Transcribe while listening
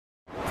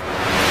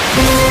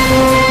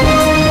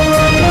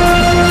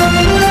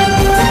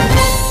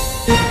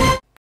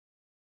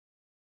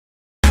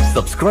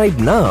Subscribe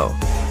now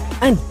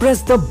and press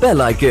the bell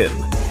icon.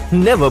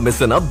 Never miss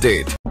an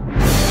update.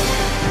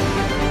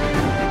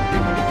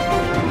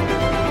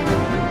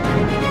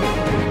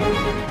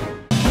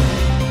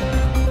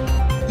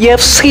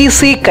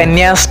 FCC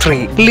കന്യാസ്ത്രീ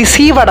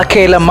ലിസി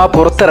വടക്കേലമ്മ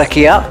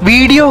പുറത്തിറക്കിയ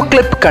video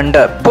clip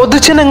കണ്ട്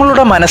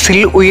പൊതുജനങ്ങളുടെ മനസ്സിൽ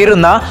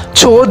ഉയരുന്ന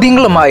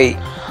ചോദ്യങ്ങളുമായി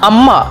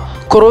അമ്മ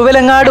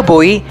കുറവിലങ്ങാട്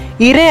പോയി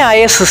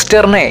ഇരയായ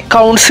സിസ്റ്ററിനെ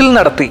കൗൺസിൽ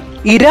നടത്തി.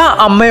 ഇര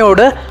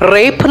അമ്മയോട്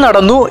റേപ്പ്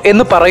നടന്നു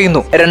എന്ന്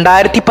പറയുന്നു.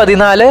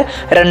 2014,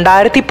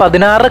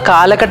 2016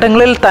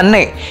 കാലഘട്ടങ്ങളിൽ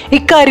തന്നെ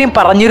ഇക്കാര്യം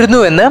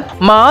പറഞ്ഞിരുന്നുവെന്ന്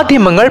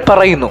മാധ്യമങ്ങൾ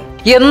പറയുന്നു.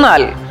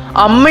 എന്നാൽ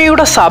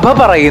അമ്മയുടെ സഭ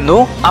പറയുന്നു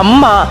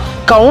അമ്മ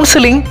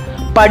കൗൺസിലിംഗ്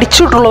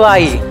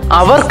പഠിച്ചിട്ടുള്ളതായി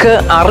അവർക്ക്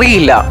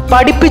അറിയില്ല,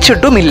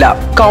 പഠിപ്പിച്ചിട്ടുമില്ല.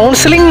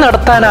 കൗൺസിലിംഗ്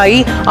നടത്താനായി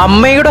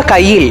അമ്മയുടെ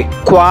കയ്യിൽ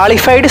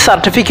ക്വാളിഫൈഡ്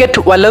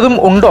സർട്ടിഫിക്കറ്റ് വല്ലതും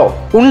ഉണ്ടോ?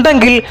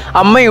 ഉണ്ടെങ്കിൽ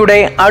അമ്മയുടെ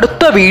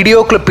അടുത്ത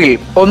വീഡിയോ ക്ലിപ്പിൽ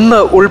ഒന്ന്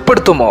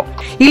ഉൾപ്പെടുത്തുമോ?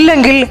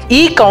 ഇല്ലെങ്കിൽ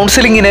ഈ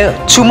കൗൺസിലിംഗിന്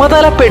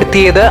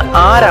ചുമതലപ്പെടുത്തിയത്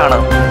ആരാണ്?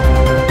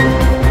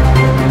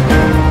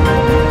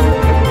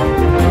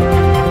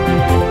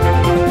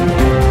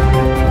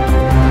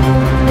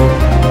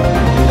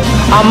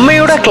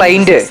 അമ്മയുടെ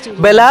ക്ലയന്റ്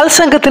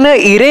ബലാത്സംഗത്തിന്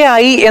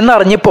ഇരയായി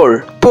എന്നറിഞ്ഞപ്പോൾ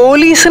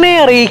പോലീസിനെ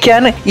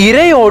അറിയിക്കാൻ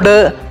ഇരയോട്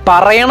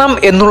പറയണം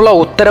എന്നുള്ള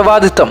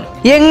ഉത്തരവാദിത്തം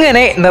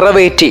എങ്ങനെ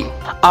നിറവേറ്റി?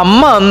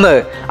 അമ്മ അന്ന്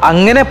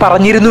അങ്ങനെ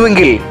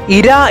പറഞ്ഞിരുന്നുവെങ്കിൽ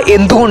ഇര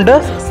എന്തുകൊണ്ട്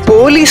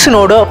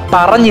പോലീസിനോട്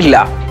പറഞ്ഞില്ല?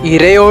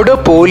 ഇരയോട്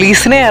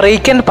പോലീസിനെ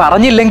അറിയിക്കാൻ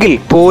പറഞ്ഞില്ലെങ്കിൽ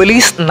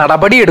പോലീസ്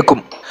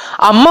നടപടിയെടുക്കും.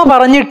 അമ്മ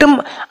പറഞ്ഞിട്ടും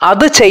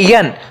അത്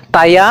ചെയ്യാൻ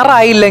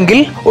തയ്യാറായില്ലെങ്കിൽ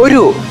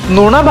ഒരു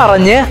നുണ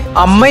പറഞ്ഞ്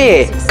അമ്മയെ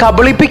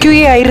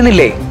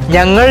കബളിപ്പിക്കുകയായിരുന്നില്ലേ?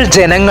 ഞങ്ങൾ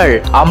ജനങ്ങൾ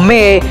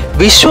അമ്മയെ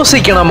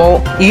വിശ്വസിക്കണമോ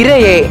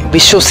ഇരയെ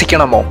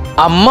വിശ്വസിക്കണമോ?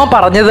 അമ്മ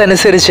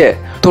പറഞ്ഞതനുസരിച്ച്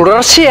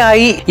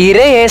തുടർച്ചയായി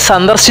ഇരയെ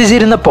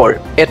സന്ദർശിച്ചിരുന്നപ്പോൾ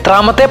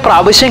എത്രാമത്തെ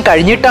പ്രാവശ്യം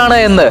കഴിഞ്ഞിട്ടാണ്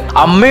എന്ന്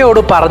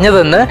അമ്മയോട്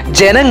പറഞ്ഞതെന്ന്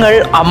ജനങ്ങൾ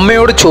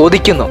അമ്മയോട്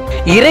ചോദിക്കുന്നു.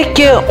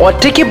 ഇരയ്ക്ക്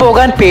ഒറ്റയ്ക്ക്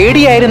പോകാൻ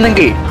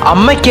പേടിയായിരുന്നെങ്കിൽ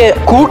അമ്മയ്ക്ക്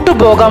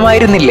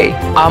കൂട്ടുപോകാമായിരുന്നില്ലേ?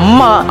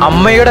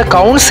 അമ്മയുടെ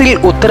കൗൺസിൽ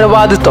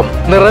ഉത്തരവാദിത്വം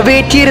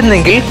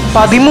നിറവേറ്റിയിരുന്നെങ്കിൽ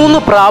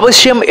 13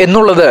 പ്രാവശ്യം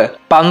എന്നുള്ളത്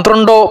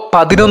 12,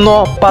 11,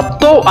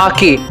 10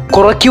 ആക്കി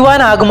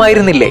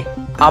കുറയ്ക്കുവാനാകുമായിരുന്നില്ലേ?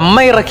 അമ്മ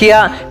ഇറക്കിയ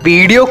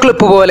വീഡിയോ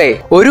ക്ലിപ്പ് പോലെ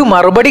ഒരു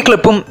മറുപടി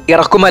ക്ലിപ്പും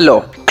ഇറക്കുമല്ലോ.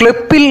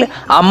 ക്ലിപ്പിൽ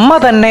അമ്മ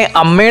തന്നെ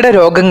അമ്മയുടെ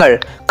രോഗങ്ങൾ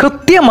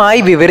കൃത്യമായി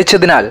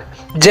വിവരിച്ചതിനാൽ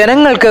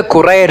ജനങ്ങൾക്ക്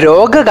കുറെ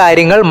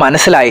രോഗകാര്യങ്ങൾ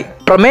മനസ്സിലായി.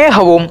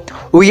 പ്രമേഹവും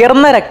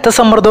ഉയർന്ന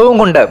രക്തസമ്മർദ്ദവും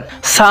കൊണ്ട്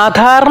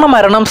സാധാരണ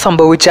മരണം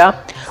സംഭവിച്ച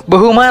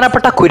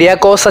ബഹുമാനപ്പെട്ട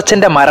കുര്യാക്കോസ്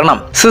അച്ഛന്റെ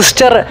മരണം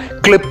സിസ്റ്റർ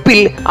ക്ലിപ്പിൽ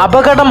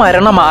അപകട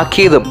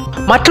മരണമാക്കിയതും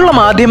മറ്റുള്ള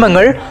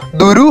മാധ്യമങ്ങൾ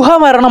ദുരൂഹ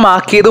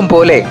മരണമാക്കിയതും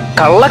പോലെ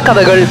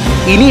കള്ളക്കഥകൾ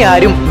ഇനി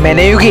ആരും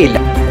മെനയുകയില്ല.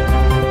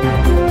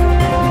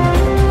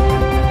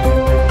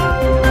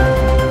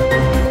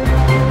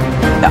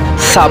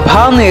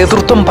 സഭാ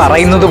നേതൃത്വം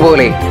പറയുന്നത്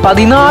പോലെ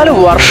 14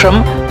 വർഷം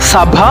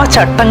സഭാ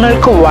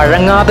ചട്ടങ്ങൾക്ക്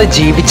വഴങ്ങാതെ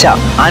ജീവിച്ച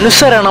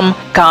അനുസരണം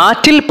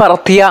കാറ്റിൽ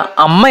പറത്തിയ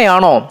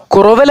അമ്മയാണോ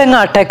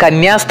കുറവലങ്ങാട്ടെ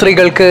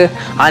കന്യാസ്ത്രീകൾക്ക്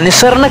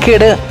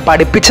അനുസരണക്കേട്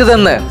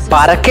പഠിപ്പിച്ചതെന്ന്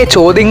പരക്കെ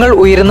ചോദ്യങ്ങൾ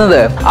ഉയരുന്നത്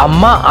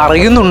അമ്മ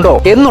അറിയുന്നുണ്ടോ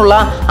എന്നുള്ള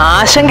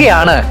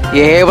ആശങ്കയാണ്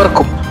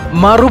ഏവർക്കും.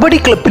 മറുപടി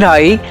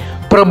ക്ലിപ്പിനായി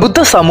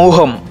പ്രബുദ്ധ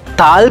സമൂഹം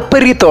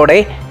താൽപര്യത്തോടെ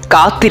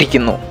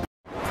കാത്തിരിക്കുന്നു.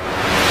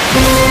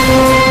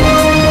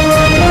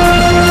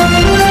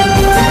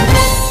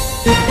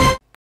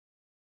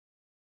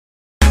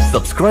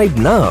 Subscribe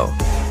now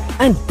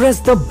and press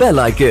the bell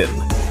icon.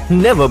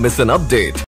 Never miss an update.